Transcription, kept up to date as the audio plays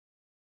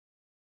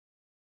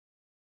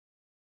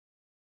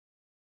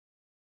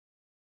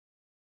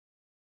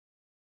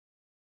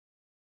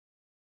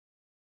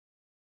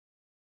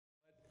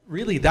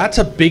Really, that's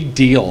a big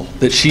deal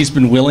that she's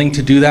been willing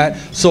to do that.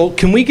 So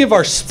can we give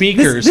our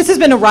speakers this has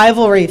been a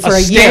rivalry for a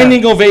year.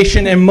 Standing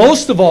ovation, and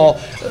most of all,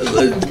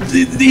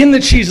 in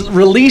that she's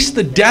released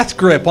the death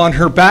grip on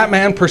her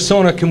Batman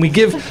persona, can we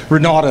give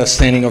Renate a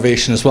standing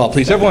ovation as well?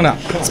 Please, everyone up.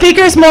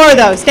 Speakers more,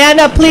 though.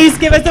 Stand up, please.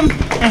 Give us a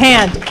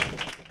hand.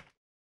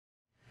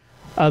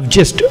 Of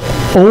just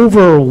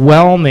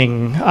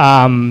overwhelming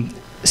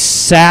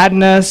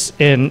sadness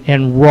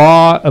and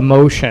raw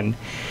emotion.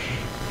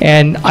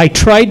 And I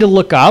tried to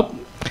look up,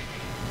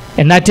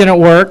 and that didn't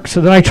work. So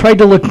then I tried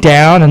to look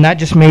down, and that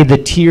just made the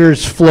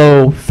tears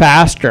flow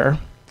faster.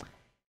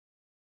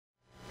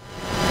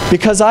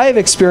 Because I have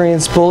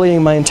experienced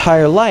bullying my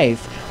entire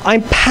life,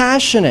 I'm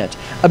passionate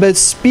about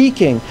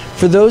speaking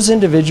for those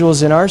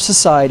individuals in our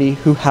society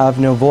who have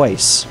no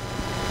voice.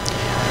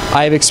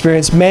 I have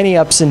experienced many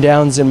ups and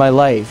downs in my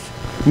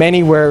life,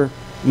 many where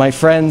my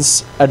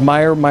friends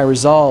admire my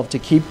resolve to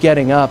keep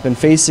getting up and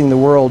facing the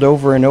world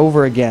over and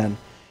over again.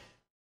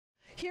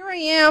 Here I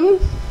am,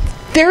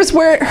 there's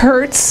where it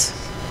hurts,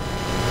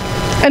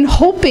 and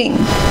hoping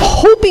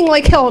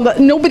like hell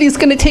that nobody's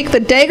going to take the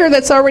dagger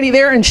that's already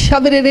there and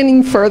shove it in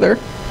any further.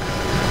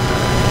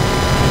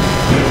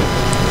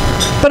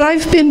 But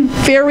I've been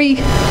very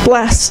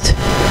blessed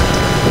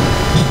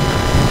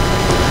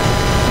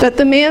that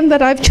the man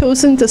that I've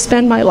chosen to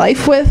spend my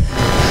life with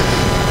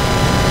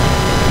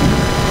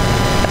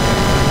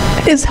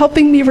is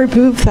helping me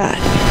remove that.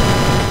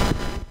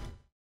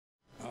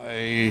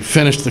 I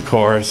finished the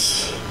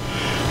course.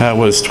 That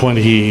was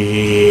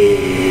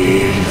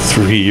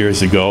 23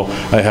 years ago.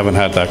 I haven't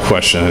had that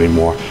question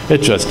anymore.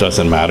 It just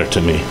doesn't matter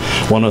to me.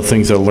 One of the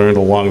things I learned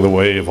along the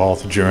way of all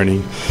the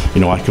journey,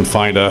 you know, I can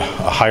find a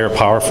higher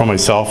power for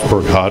myself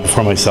or God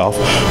for myself,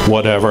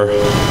 whatever,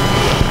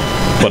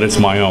 but it's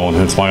my own.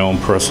 It's my own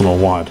personal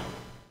want.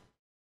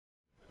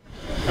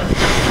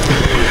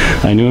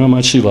 I knew how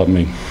much she loved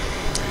me.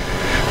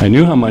 I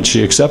knew how much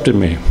she accepted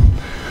me.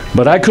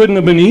 But I couldn't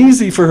have been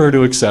easy for her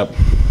to accept.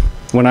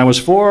 When I was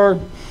 4,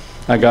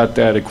 I got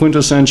that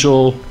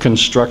quintessential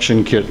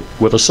construction kit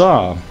with a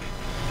saw.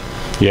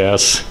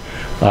 Yes,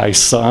 I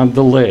sawed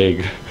the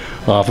leg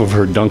off of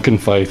her Duncan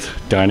Fife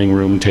dining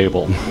room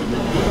table.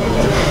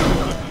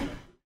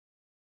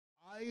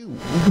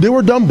 They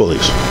were dumb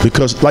bullies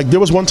because, like,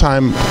 there was one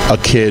time a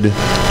kid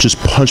just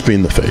punched me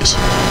in the face.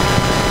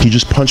 He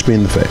just punched me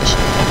in the face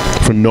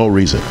for no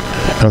reason.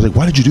 And I was like,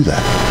 why did you do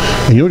that?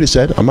 And you know what he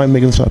said? I'm not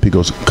making this up. He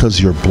goes,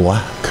 because you're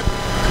black.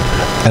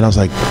 And I was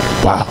like,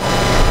 wow.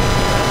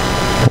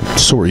 Well,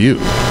 so are you.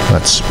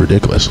 That's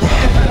ridiculous.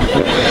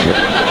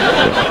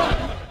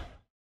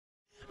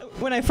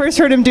 When I first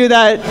heard him do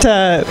that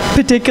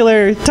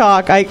particular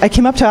talk, I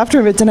came up to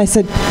afterwards and I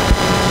said,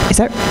 is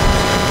that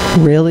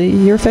really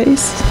your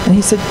face? And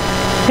he said,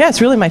 yeah, it's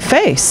really my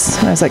face.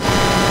 And I was like,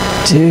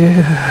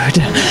 dude,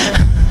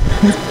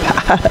 it's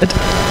bad.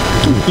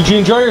 Did you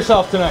enjoy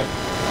yourself tonight?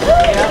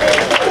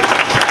 Yeah.